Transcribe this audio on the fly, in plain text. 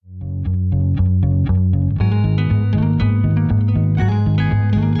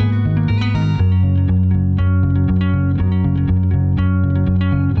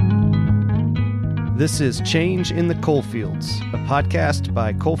This is Change in the Coalfields, a podcast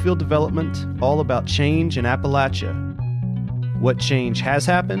by Coalfield Development, all about change in Appalachia. What change has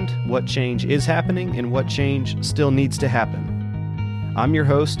happened, what change is happening, and what change still needs to happen. I'm your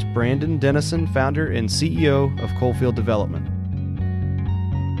host, Brandon Dennison, founder and CEO of Coalfield Development.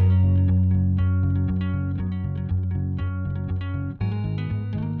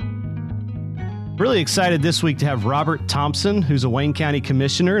 Really excited this week to have Robert Thompson, who's a Wayne County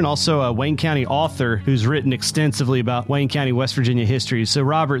Commissioner and also a Wayne County author who's written extensively about Wayne County, West Virginia history. So,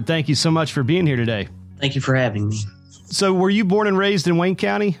 Robert, thank you so much for being here today. Thank you for having me. So, were you born and raised in Wayne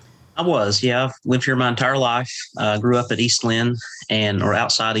County? I was, yeah. I've lived here my entire life. Grew up at East Lynn or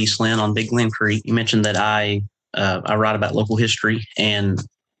outside East Lynn on Big Glen Creek. You mentioned that I write about local history, and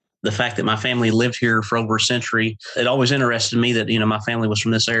the fact that my family lived here for over a century, it always interested me that, my family was from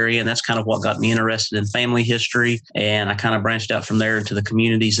this area. And that's kind of what got me interested in family history. And I kind of branched out from there into the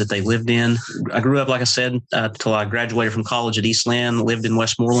communities that they lived in. I grew up, like I said, till I graduated from college at East Lynn, lived in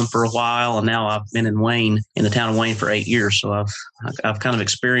Westmoreland for a while. And now I've been in the town of Wayne for 8 years. So I've kind of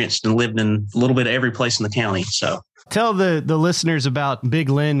experienced and lived in a little bit of every place in the county. So tell the listeners about Big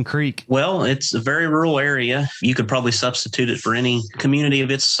Glen Creek. Well, it's a very rural area. You could probably substitute it for any community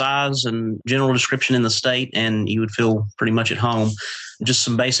of its size and general description in the state, and you would feel pretty much at home. Just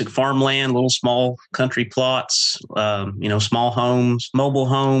some basic farmland, little small country plots, small homes, mobile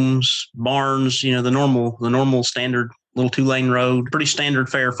homes, barns, the normal standard little 2-lane road. Pretty standard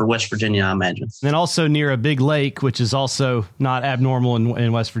fare for West Virginia, I imagine. And also near a big lake, which is also not abnormal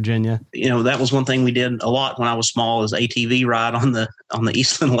in West Virginia. That was one thing we did a lot when I was small, is ATV ride on the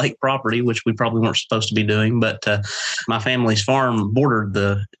Eastland Lake property, which we probably weren't supposed to be doing. But my family's farm bordered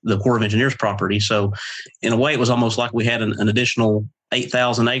the Corps of Engineers property. So in a way, it was almost like we had an additional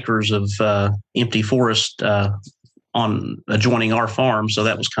 8,000 acres of empty forest on adjoining our farm. So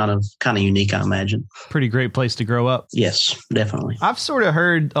that was kind of unique, I imagine. Pretty great place to grow up. Yes, definitely. I've sort of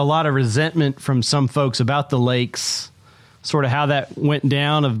heard a lot of resentment from some folks about the lakes, sort of how that went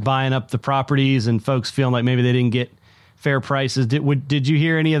down of buying up the properties and folks feeling like maybe they didn't get fair prices. Did you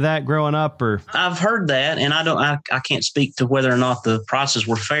hear any of that growing up? Or I've heard that, and I can't speak to whether or not the prices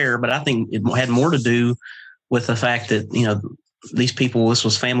were fair, but I think it had more to do with the fact that, these people, this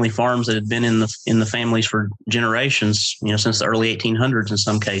was family farms that had been in the families for generations, since the early 1800s in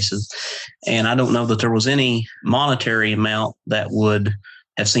some cases. And I don't know that there was any monetary amount that would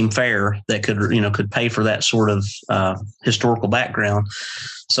have seemed fair that could pay for that sort of historical background.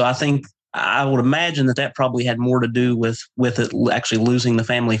 So I would imagine that probably had more to do with it actually losing the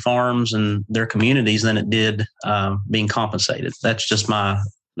family farms and their communities than it did being compensated. That's just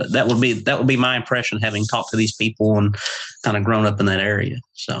that would be my impression, having talked to these people and kind of grown up in that area.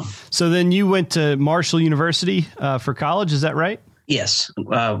 So then you went to Marshall University for college, is that right? Yes.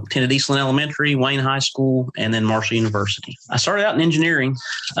 Attended Eastland Elementary, Wayne High School, and then Marshall University. I started out in engineering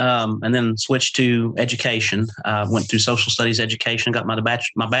and then switched to education. Went through social studies education, got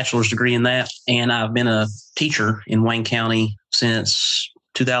my bachelor's degree in that. And I've been a teacher in Wayne County since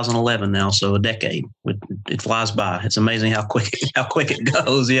 2011 now, so a decade. It flies by. It's amazing how quick it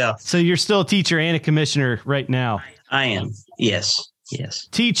goes. Yeah. So you're still a teacher and a commissioner right now? I am. Yes.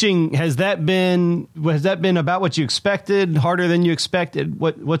 Teaching, has that been about what you expected? Harder than you expected?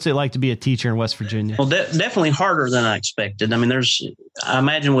 What's it like to be a teacher in West Virginia? Well, definitely harder than I expected. I mean, I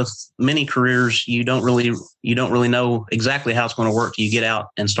imagine with many careers, you don't really know exactly how it's going to work till you get out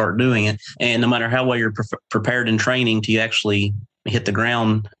and start doing it. And no matter how well you're prepared in training, till you actually hit the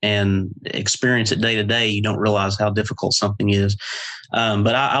ground and experience it day to day, you don't realize how difficult something is.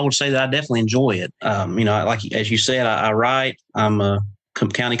 But I would say that I definitely enjoy it. Like as you said, I write. I'm a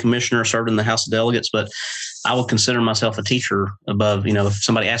county commissioner, served in the House of Delegates, but I would consider myself a teacher above. If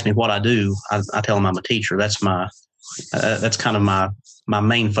somebody asks me what I do, I tell them I'm a teacher. That's kind of my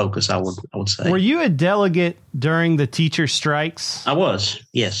main focus, I would say. Were you a delegate during the teacher strikes? I was,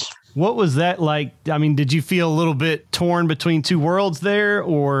 yes. What was that like? I mean, did you feel a little bit torn between two worlds there?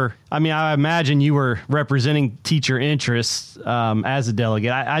 Or, I mean, I imagine you were representing teacher interests as a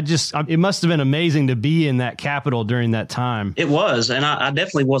delegate. It must have been amazing to be in that Capitol during that time. It was, and I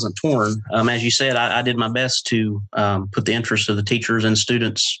definitely wasn't torn. As you said, I did my best to put the interests of the teachers and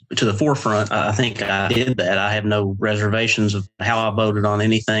students to the forefront. I think I did that. I have no reservations of how I voted on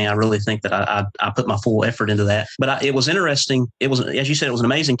anything. I really think that I put my full effort into that. But it was interesting. It was, as you said, it was an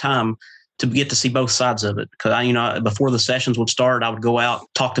amazing time to get to see both sides of it. Because before the sessions would start, I would go out,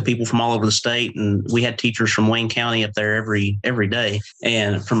 talk to people from all over the state, and we had teachers from Wayne County up there every day,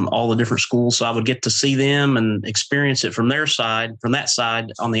 and from all the different schools. So I would get to see them and experience it from that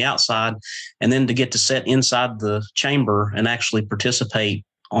side, on the outside, and then to get to sit inside the chamber and actually participate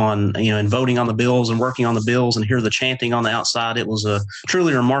on, and voting on the bills and working on the bills and hear the chanting on the outside. It was a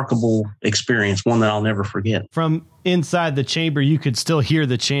truly remarkable experience, one that I'll never forget. From inside the chamber, you could still hear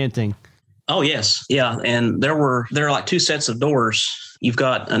the chanting. Oh, yes. Yeah. And there are like two sets of doors. You've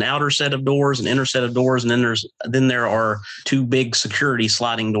got an outer set of doors, an inner set of doors, and then there are two big security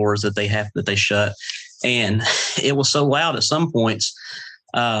sliding doors that they shut. And it was so loud at some points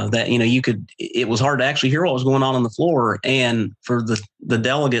that, it was hard to actually hear what was going on the floor. And for the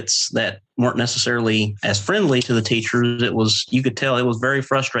delegates that weren't necessarily as friendly to the teachers, you could tell it was very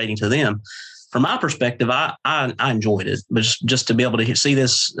frustrating to them. From my perspective, I enjoyed it, but just to be able to see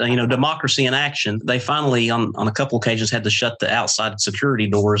this, democracy in action. They finally, on a couple occasions, had to shut the outside security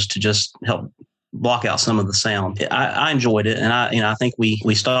doors to just help block out some of the sound. I enjoyed it, and I think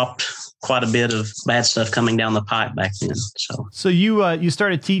we stopped quite a bit of bad stuff coming down the pipe back then. So you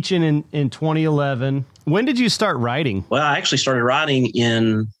started teaching in 2011. When did you start writing? Well, I actually started writing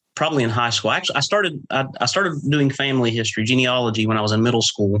probably in high school. Actually, I started doing family history, genealogy when I was in middle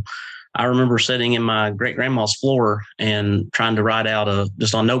school. I remember sitting in my great grandma's floor and trying to write out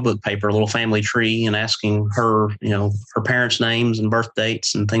just on notebook paper, a little family tree, and asking her, her parents' names and birth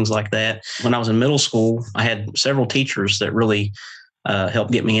dates and things like that. When I was in middle school, I had several teachers that really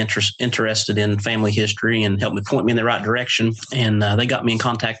helped get me interested in family history and helped me point me in the right direction. And they got me in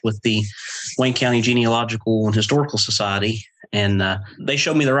contact with the Wayne County Genealogical and Historical Society. And they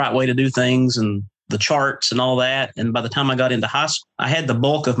showed me the right way to do things and the charts and all that. And by the time I got into high school, I had the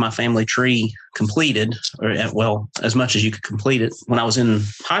bulk of my family tree completed, as much as you could complete it. When I was in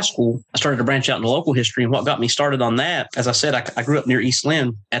high school, I started to branch out into local history. And what got me started on that, as I said, I grew up near East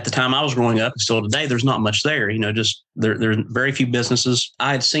Lynn. At the time I was growing up, and still today, there's not much there. There are very few businesses.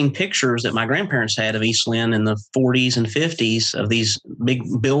 I had seen pictures that my grandparents had of East Lynn in the 40s and 50s of these big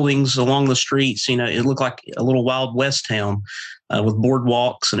buildings along the streets. It looked like a little Wild West town. With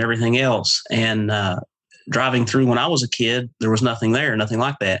boardwalks and everything else. And driving through when I was a kid, there was nothing there, nothing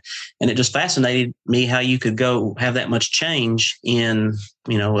like that. And it just fascinated me how you could go have that much change in,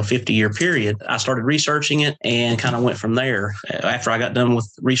 a 50-year period. I started researching it and kind of went from there. After I got done with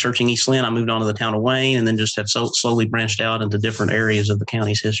researching East Lynn, I moved on to the town of Wayne and then just have slowly branched out into different areas of the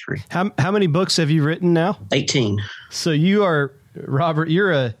county's history. How many books have you written now? 18. So you are, Robert,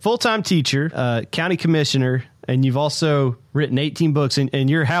 you're a full-time teacher, county commissioner, and you've also written 18 books. And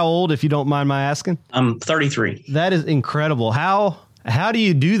you're how old, if you don't mind my asking? I'm 33. That is incredible. How do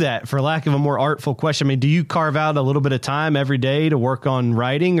you do that, for lack of a more artful question? I mean, do you carve out a little bit of time every day to work on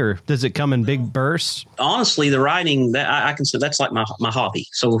writing, or does it come in big bursts? Honestly, the writing, that I consider that's like my hobby.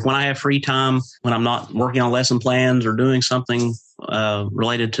 So when I have free time, when I'm not working on lesson plans or doing something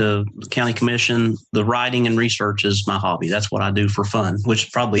related to the county commission, the writing and research is my hobby. That's what I do for fun,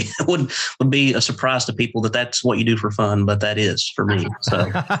 which probably would be a surprise to people that that's what you do for fun, but that is for me.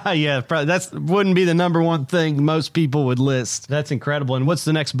 So yeah, that wouldn't be the number one thing most people would list. That's incredible. And what's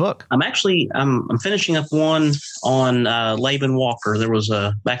the next book? I'm finishing up one on Laban Walker. There was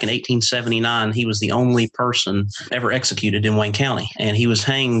back in 1879, he was the only person ever executed in Wayne County, and he was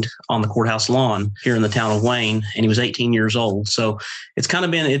hanged on the courthouse lawn here in the town of Wayne, and he was 18 years old. So it's kind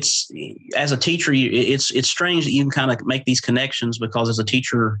of been, as a teacher, it's strange that you can kind of make these connections, because as a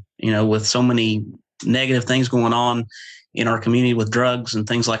teacher, with so many negative things going on in our community with drugs and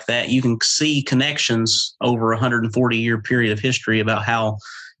things like that, you can see connections over a 140-year period of history about how,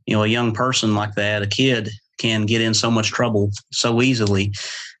 a young person like that, a kid, can get in so much trouble so easily.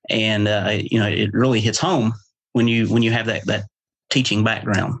 And, it really hits home when you have that teaching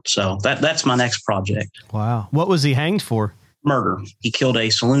background. So that's my next project. Wow. What was he hanged for? Murder. He killed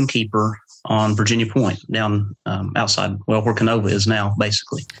a saloon keeper on Virginia Point down outside, where Canova is now,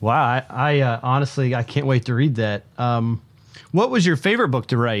 basically. Wow. I honestly, I can't wait to read that. What was your favorite book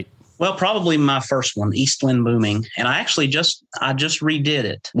to write? Well, probably my first one, East Lynn Booming. And I actually just redid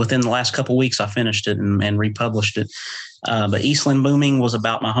it. Within the last couple of weeks, I finished it and republished it. But East Lynn Booming was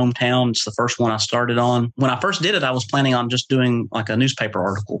about my hometown. It's the first one I started on. When I first did it, I was planning on just doing like a newspaper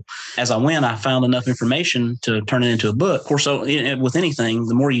article. As I went, I found enough information to turn it into a book. Of course, so with anything,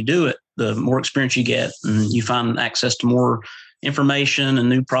 the more you do it, the more experience you get, and you find access to more information and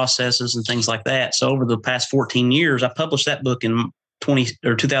new processes and things like that. So over the past 14 years, I published that book in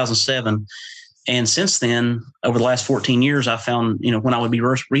 2007. And since then, over the last 14 years, I found, when I would be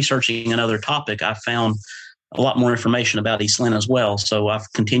researching another topic, I found a lot more information about East Lynn as well. So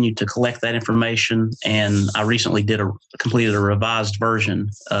I've continued to collect that information, and I recently completed a revised version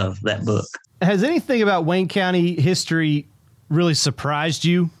of that book. Has anything about Wayne County history really surprised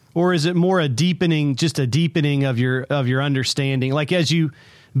you, or is it more a deepening of your understanding? Like, as you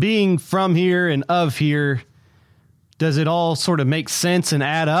being from here and of here, Does it all sort of make sense and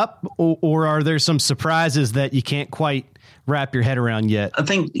add up, or are there some surprises that you can't quite wrap your head around yet? I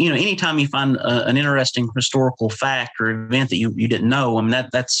think, anytime you find an interesting historical fact or event that you didn't know, I mean,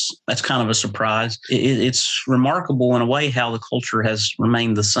 that's kind of a surprise. It's remarkable in a way how the culture has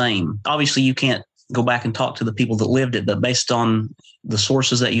remained the same. Obviously, you can't go back and talk to the people that lived it, but based on the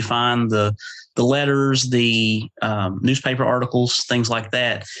sources that you find, the letters, the newspaper articles, things like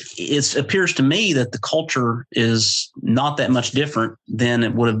that, it appears to me that the culture is not that much different than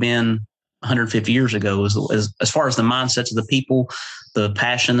it would have been 150 years ago, as far as the mindsets of the people, the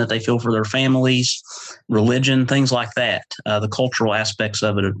passion that they feel for their families, religion, things like that. The cultural aspects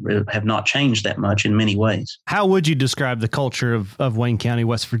of it have not changed that much in many ways. How would you describe the culture of Wayne County,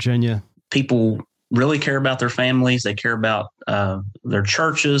 West Virginia? People really care about their families. They care about their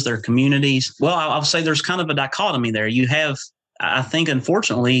churches, their communities. Well, I'll say there's kind of a dichotomy there. You have, I think,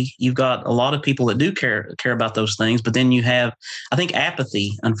 unfortunately, you've got a lot of people that do care about those things, but then you have, I think,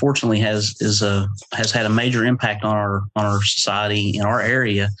 apathy. Unfortunately, has had a major impact on our society in our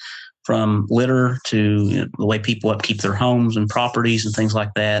area, from litter to the way people upkeep their homes and properties and things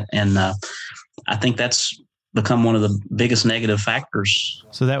like that. And I think that's become one of the biggest negative factors.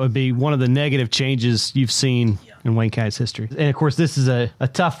 So that would be one of the negative changes you've seen in Wayne County's history. And of course, this is a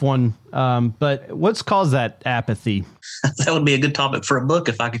tough one, but what's caused that apathy? That would be a good topic for a book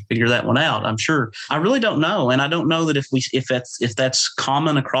if I could figure that one out, I'm sure. I really don't know. And I don't know that if that's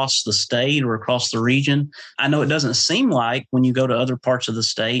common across the state or across the region. I know it doesn't seem like when you go to other parts of the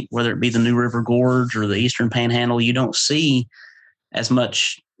state, whether it be the New River Gorge or the Eastern Panhandle, you don't see as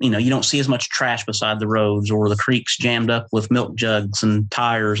much, you don't see as much trash beside the roads or the creeks jammed up with milk jugs and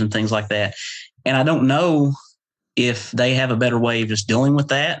tires and things like that. And I don't know if they have a better way of just dealing with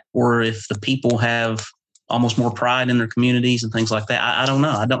that, or if the people have almost more pride in their communities and things like that. I don't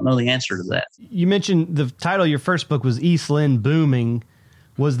know. I don't know the answer to that. You mentioned the title of your first book was East Lynn Booming.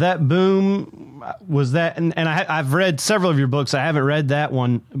 Was that boom? Was that, and I've read several of your books. I haven't read that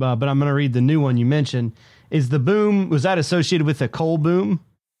one, but I'm going to read the new one you mentioned. Is the boom, was that associated with a coal boom?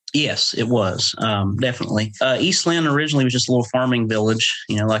 Yes, it was, definitely. East Lynn originally was just a little farming village,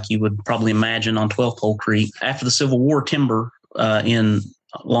 like you would probably imagine on 12 Pole Creek. After the Civil War, timber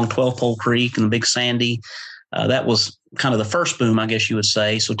along 12 Pole Creek and the Big Sandy, that was kind of the first boom, I guess you would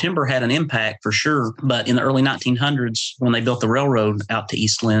say. So timber had an impact for sure. But in the early 1900s, when they built the railroad out to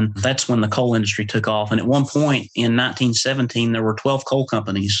East Lynn, that's when the coal industry took off. And at one point in 1917, there were 12 coal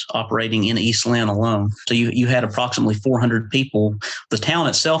companies operating in East Lynn alone. So you had approximately 400 people. The town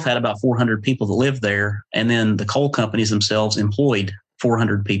itself had about 400 people that lived there. And then the coal companies themselves employed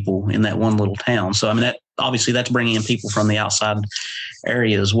 400 people in that one little town. So, I mean, that's bringing in people from the outside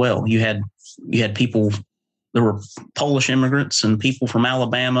area as well. You had people. There were Polish immigrants and people from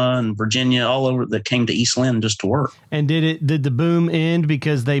Alabama and Virginia all over that came to East Lynn just to work. And did the boom end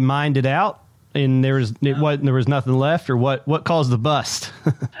because they mined it out and there was nothing left, or what caused the bust?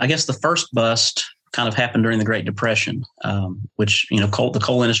 I guess the first bust kind of happened during the Great Depression, which, the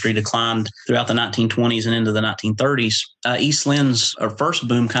coal industry declined throughout the 1920s and into the 1930s. East Lynn's first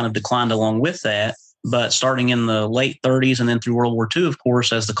boom kind of declined along with that. But starting in the late 30s and then through World War II, of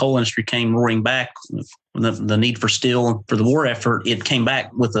course, as the coal industry came roaring back, the need for steel for the war effort, it came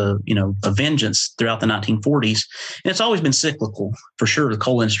back with a vengeance throughout the 1940s. And it's always been cyclical, for sure. The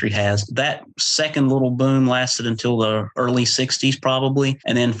coal industry has. That second little boom lasted until the early 60s, probably.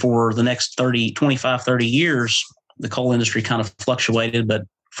 And then for the next 25, 30 years, the coal industry kind of fluctuated. But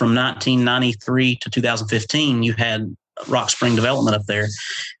from 1993 to 2015, you had Rock Spring Development up there,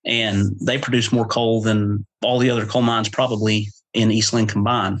 and they produce more coal than all the other coal mines probably in East Lynn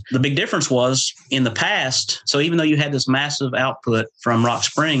combined. The big difference was in the past, so even though you had this massive output from Rock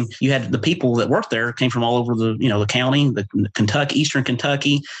Spring, you had the people that worked there came from all over the county, the Kentucky, Eastern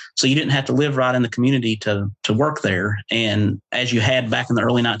Kentucky, so you didn't have to live right in the community to work there. And as you had back in the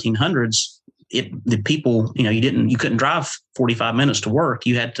early 1900s, the people, you couldn't drive 45 minutes to work.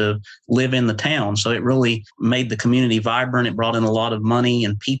 You had to live in the town. So it really made the community vibrant. It brought in a lot of money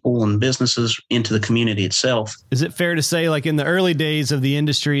and people and businesses into the community itself. Is it fair to say, like in the early days of the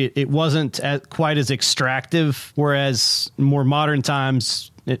industry, it wasn't quite as extractive, whereas more modern times,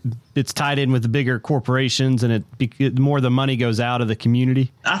 it's tied in with the bigger corporations and more the money goes out of the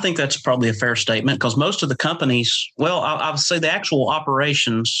community? I think that's probably a fair statement, because most of the companies, I would say the actual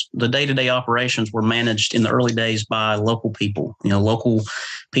operations, the day-to-day operations were managed in the early days by local people, local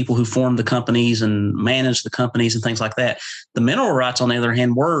people who formed the companies and managed the companies and things like that. The mineral rights, on the other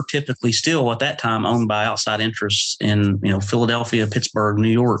hand, were typically still at that time owned by outside interests in, Philadelphia, Pittsburgh, New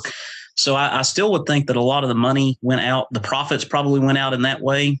York. So I still would think that a lot of the money went out. The profits probably went out in that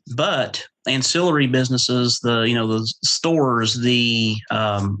way, but ancillary businesses, the stores, the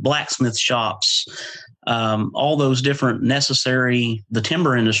blacksmith shops, all those different necessary, the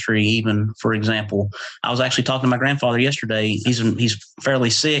timber industry, even, for example. I was actually talking to my grandfather yesterday. He's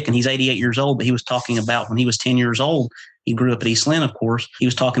fairly sick and he's 88 years old, but he was talking about when he was 10 years old. He grew up at East Lynn, of course. He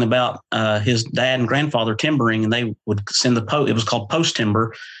was talking about his dad and grandfather timbering, and they would send it was called post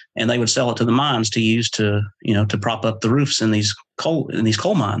timber, and they would sell it to the mines to use to prop up the roofs in these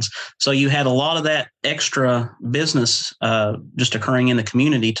coal mines. So you had a lot of that extra business just occurring in the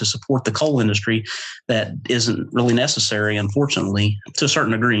community to support the coal industry that isn't really necessary, unfortunately, to a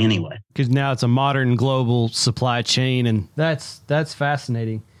certain degree anyway. Because now it's a modern global supply chain, and that's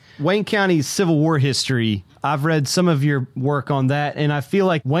fascinating. Wayne County's Civil War history, I've read some of your work on that, and I feel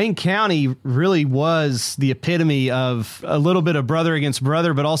like Wayne County really was the epitome of a little bit of brother against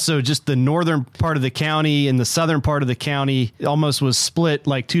brother, but also just the northern part of the county and the southern part of the county almost was split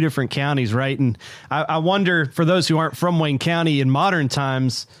like two different counties, right? And I wonder, for those who aren't from Wayne County in modern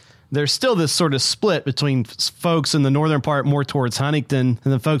times, there's still this sort of split between folks in the northern part more towards Huntington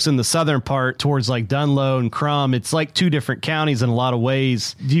and the folks in the southern part towards like Dunlow and Crum. It's like two different counties in a lot of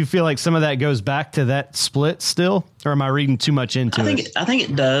ways. Do you feel like some of that goes back to that split still? Or am I reading too much into it? I think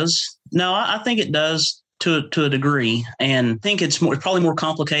it does. No, I think it does to a degree. And I think it's probably more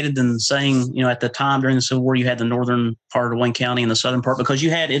complicated than saying, at the time during the Civil War, you had the northern part of Wayne County and the southern part, because you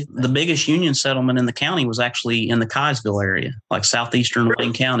had the biggest Union settlement in the county was actually in the Keyesville area, like southeastern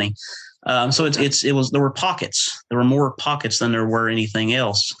Wayne County. So there were pockets. There were more pockets than there were anything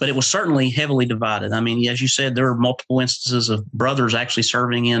else, but it was certainly heavily divided. I mean, as you said, there were multiple instances of brothers actually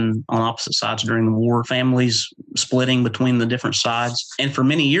serving on opposite sides during the war, families splitting between the different sides. And for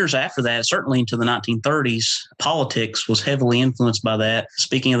many years after that, certainly into the 1930s, politics was heavily influenced by that.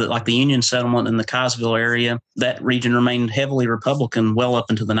 Speaking of like the Union settlement in the Keyesville area, that region remained heavily Republican well up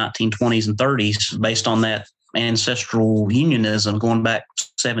into the 1920s and 30s based on that ancestral unionism going back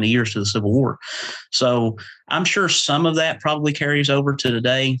 70 years to the Civil War. So I'm sure some of that probably carries over to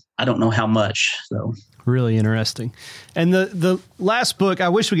today. I don't know how much, though. Really interesting. And the last book, I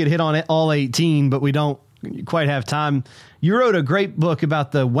wish we could hit on it all 18, but we don't quite have time. You wrote a great book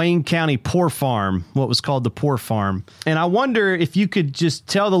about the Wayne County Poor Farm, what was called the Poor Farm. And I wonder if you could just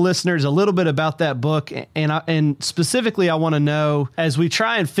tell the listeners a little bit about that book. And specifically, I want to know, as we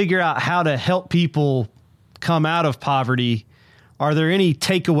try and figure out how to help people come out of poverty, are there any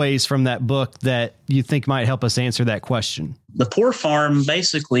takeaways from that book that you think might help us answer that question? The Poor Farm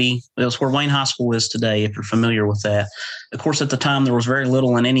basically is where Wayne High School is today, if you're familiar with that. Of course, at the time, there was very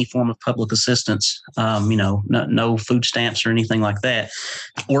little in any form of public assistance, no food stamps or anything like that.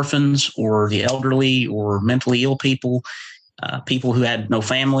 Orphans or the elderly or mentally ill people, people who had no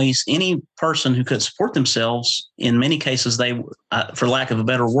families, any person who could support themselves, in many cases, they, for lack of a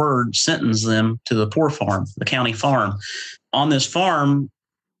better word, sentenced them to the poor farm, the county farm. On this farm,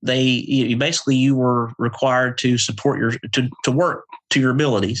 you were required to support to work to your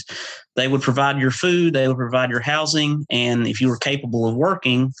abilities. They would provide your food, they would provide your housing, and if you were capable of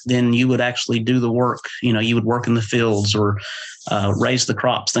working, then you would actually do the work. You would work in the fields or raise the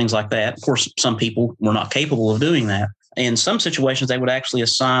crops, things like that. Of course, some people were not capable of doing that. In some situations, they would actually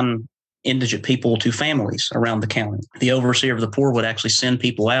assign indigent people to families around the county. The overseer of the poor would actually send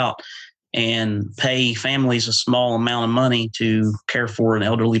people out and pay families a small amount of money to care for an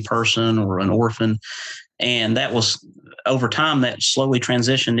elderly person or an orphan. And that was, over time, that slowly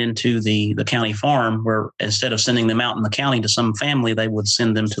transitioned into the county farm, where instead of sending them out in the county to some family, they would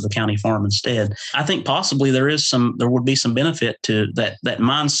send them to the county farm instead. I think possibly there would be some benefit to that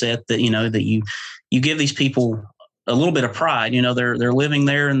mindset that, that you give these people a little bit of pride. They're living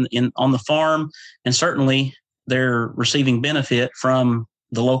there on the farm, and certainly they're receiving benefit from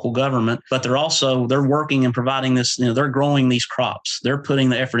the local government, but they're working and providing this, they're growing these crops. They're putting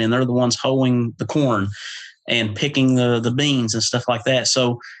the effort in. They're the ones hoeing the corn and picking the beans and stuff like that.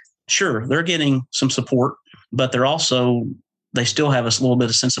 So sure, they're getting some support, but they still have a little bit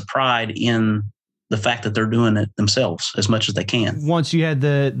of sense of pride in the fact that they're doing it themselves as much as they can. Once you had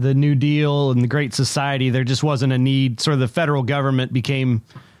the New Deal and the Great Society, there just wasn't a need. Sort of the federal government became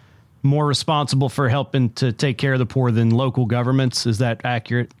more responsible for helping to take care of the poor than local governments. Is that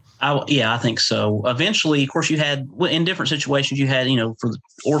accurate? I think so. Eventually, of course, you had, in different situations, you had, for the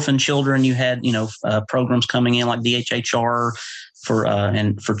orphan children, you had, programs coming in like DHHR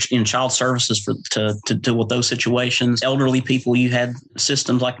in child services to deal with those situations. Elderly people, you had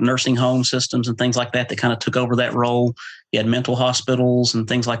systems like nursing home systems and things like that kind of took over that role. You had mental hospitals and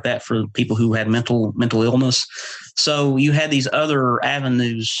things like that for people who had mental illness. So you had these other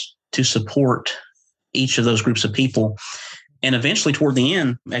avenues to support each of those groups of people. And eventually, toward the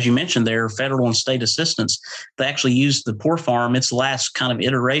end, as you mentioned there, federal and state assistance, they actually used the Poor Farm. Its last kind of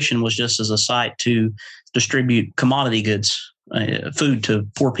iteration was just as a site to distribute commodity goods, food to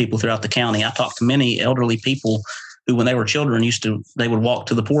poor people throughout the county. I talked to many elderly people who, when they were children, they would walk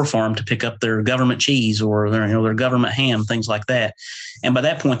to the Poor Farm to pick up their government cheese or their government ham, things like that. And by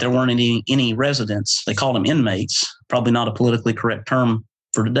that point, there weren't any residents. They called them inmates, probably not a politically correct term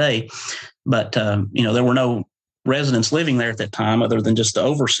for today, but there were no residents living there at that time other than just the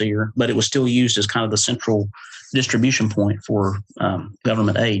overseer, but it was still used as kind of the central distribution point for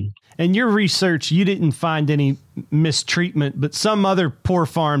government aid. In your research, you didn't find any mistreatment, but some other poor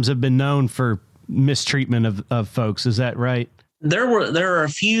farms have been known for mistreatment of folks. Is that right? There are a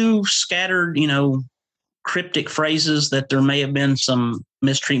few scattered, cryptic phrases that there may have been some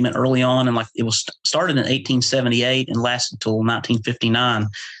mistreatment early on. And like it was started in 1878 and lasted until 1959.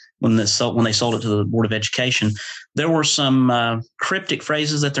 When they sold it to the Board of Education, there were some cryptic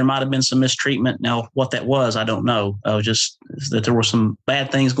phrases that there might have been some mistreatment. Now, what that was, I don't know. Just that there were some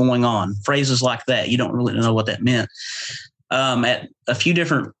bad things going on. Phrases like that, you don't really know what that meant. At a few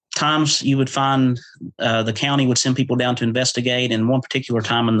different times, you would find the county would send people down to investigate. And one particular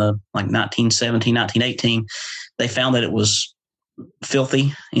time in the 1917, 1918, they found that it was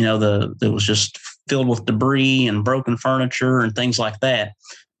filthy. It was just filled with debris and broken furniture and things like that.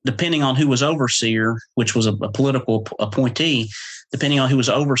 Depending on who was overseer, which was a political appointee, depending on who was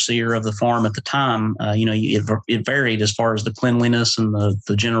overseer of the farm at the time, it varied as far as the cleanliness and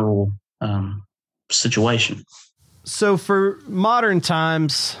the general situation. So for modern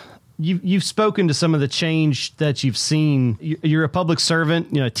times, you've spoken to some of the change that you've seen. You're a public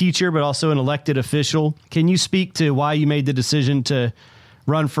servant, a teacher, but also an elected official. Can you speak to why you made the decision to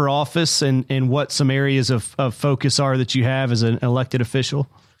run for office and what some areas of focus are that you have as an elected official?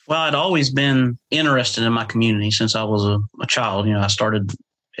 Well, I'd always been interested in my community since I was a child.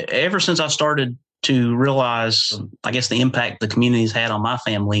 Ever since I started to realize, I guess, the impact the community's had on my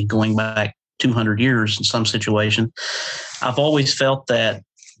family going back 200 years in some situation, I've always felt that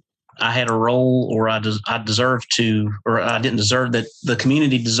I had a role, or I deserved to, or I didn't deserve, that the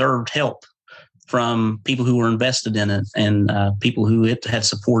community deserved help from people who were invested in it and people who it had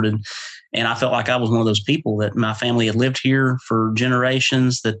supported. And I felt like I was one of those people, that my family had lived here for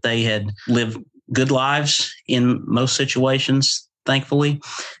generations, that they had lived good lives in most situations, thankfully,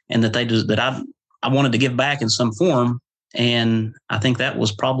 and that I wanted to give back in some form. And I think that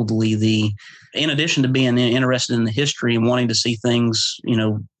was probably in addition to being interested in the history and wanting to see things,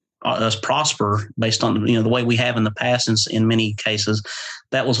 us prosper based on, the way we have in the past in many cases,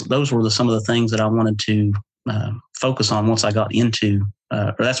 those were some of the things that I wanted to focus on once I got into,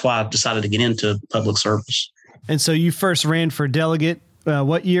 or that's why I decided to get into public service. And so you first ran for delegate,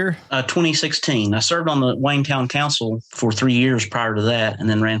 what year? 2016. I served on the Wayne Town Council for 3 years prior to that, and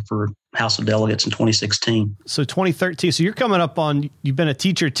then ran for House of Delegates in 2016. So 2013. So you're coming up on, you've been a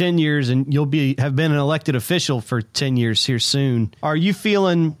teacher 10 years and have been an elected official for 10 years here soon. Are you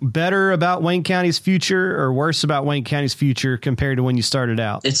feeling better about Wayne County's future or worse about Wayne County's future compared to when you started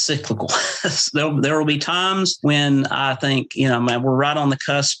out? It's cyclical. There will be times when I think, we're right on the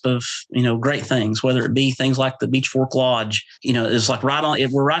cusp of, great things, whether it be things like the Beech Fork Lodge, it's like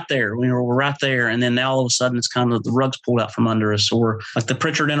we're right there, we're right there. And then now all of a sudden it's kind of the rug's pulled out from under us, or like the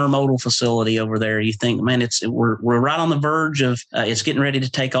Pritchard Intermodal facility over there. You think, man, we're right on the verge of it's getting ready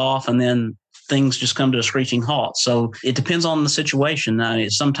to take off, and then things just come to a screeching halt. So it depends on the situation.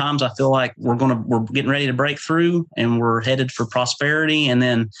 Sometimes I feel like we're getting ready to break through and we're headed for prosperity, and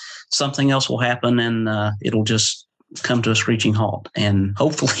then something else will happen and it'll just come to a screeching halt. And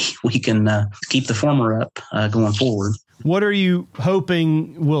hopefully we can keep the former up going forward. What are you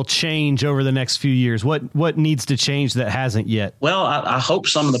hoping will change over the next few years? What needs to change that hasn't yet? Well, I hope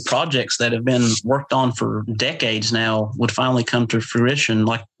some of the projects that have been worked on for decades now would finally come to fruition,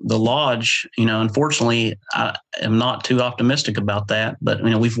 like the lodge. Unfortunately, I am not too optimistic about that, but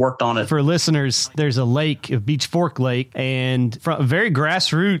we've worked on it. For listeners, there's a lake, a Beech Fork Lake, and from very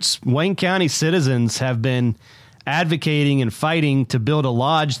grassroots, Wayne County citizens have been advocating and fighting to build a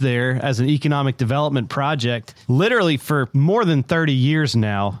lodge there as an economic development project, literally for more than 30 years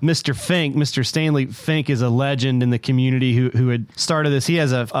now. Mr. Stanley Fink is a legend in the community who had started this. He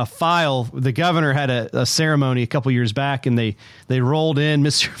has a file. The governor had a ceremony a couple years back, and they rolled in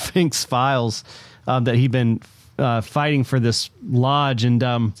Mr. Fink's files that he'd been fighting for this lodge, and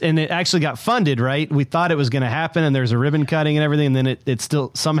it actually got funded, right? We thought it was going to happen, and there's a ribbon cutting and everything, and then it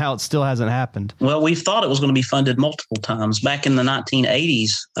still hasn't happened. Well, we thought it was going to be funded multiple times. Back in the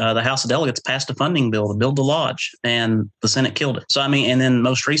 1980s, the House of Delegates passed a funding bill to build the lodge, and the Senate killed it. So, I mean, and then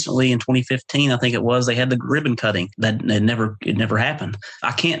most recently in 2015, I think it was, they had the ribbon cutting. That it never happened.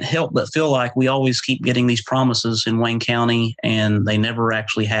 I can't help but feel like we always keep getting these promises in Wayne County, and they never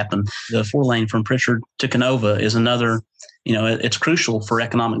actually happen. The 4-lane from Pritchard to Canova is another. It's crucial for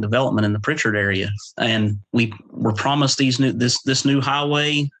economic development in the Pritchard area. And we were promised this new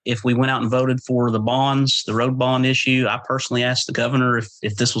highway. If we went out and voted for the bonds, the road bond issue, I personally asked the governor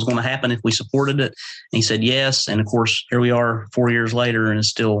if this was going to happen, if we supported it. And he said yes. And of course, here we are 4 years later, and it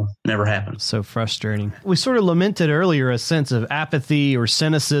still never happened. So frustrating. We sort of lamented earlier a sense of apathy or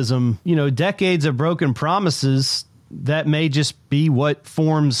cynicism, decades of broken promises that may just be what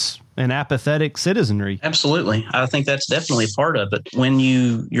forms an apathetic citizenry. Absolutely. I think that's definitely part of it. When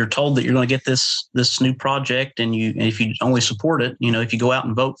you're told that you're going to get this new project, and if you only support it, if you go out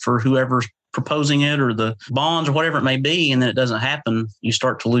and vote for whoever's proposing it or the bonds or whatever it may be, and then it doesn't happen, you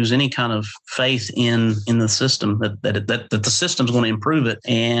start to lose any kind of faith in the system, that the system's going to improve it,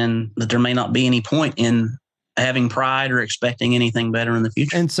 and that there may not be any point in having pride or expecting anything better in the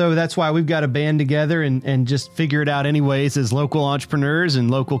future. And so that's why we've got to band together and just figure it out anyways as local entrepreneurs and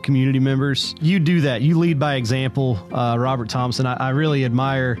local community members. You do that. You lead by example, Robert Thompson. I really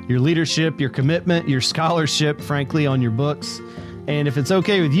admire your leadership, your commitment, your scholarship, frankly, on your books. And if it's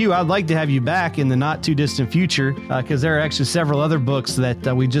okay with you, I'd like to have you back in the not too distant future, because there are actually several other books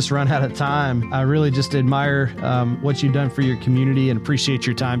that we just run out of time. I really just admire what you've done for your community and appreciate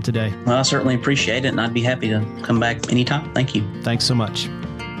your time today. Well, I certainly appreciate it, and I'd be happy to come back anytime. Thank you. Thanks so much.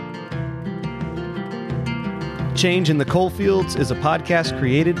 Change in the Coalfields is a podcast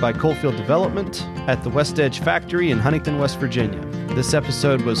created by Coalfield Development at the West Edge Factory in Huntington, West Virginia. This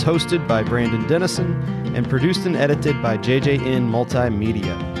episode was hosted by Brandon Dennison and produced and edited by JJN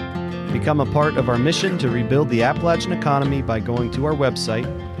Multimedia. Become a part of our mission to rebuild the Appalachian economy by going to our website,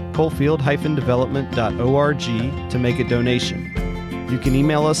 coalfield-development.org, to make a donation. You can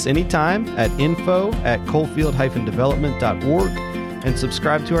email us anytime at info@coalfield-development.org and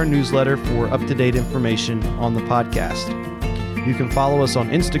subscribe to our newsletter for up-to-date information on the podcast. You can follow us on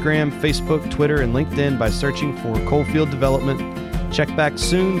Instagram, Facebook, Twitter, and LinkedIn by searching for Coalfield Development. Check back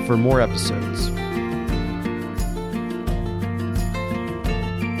soon for more episodes.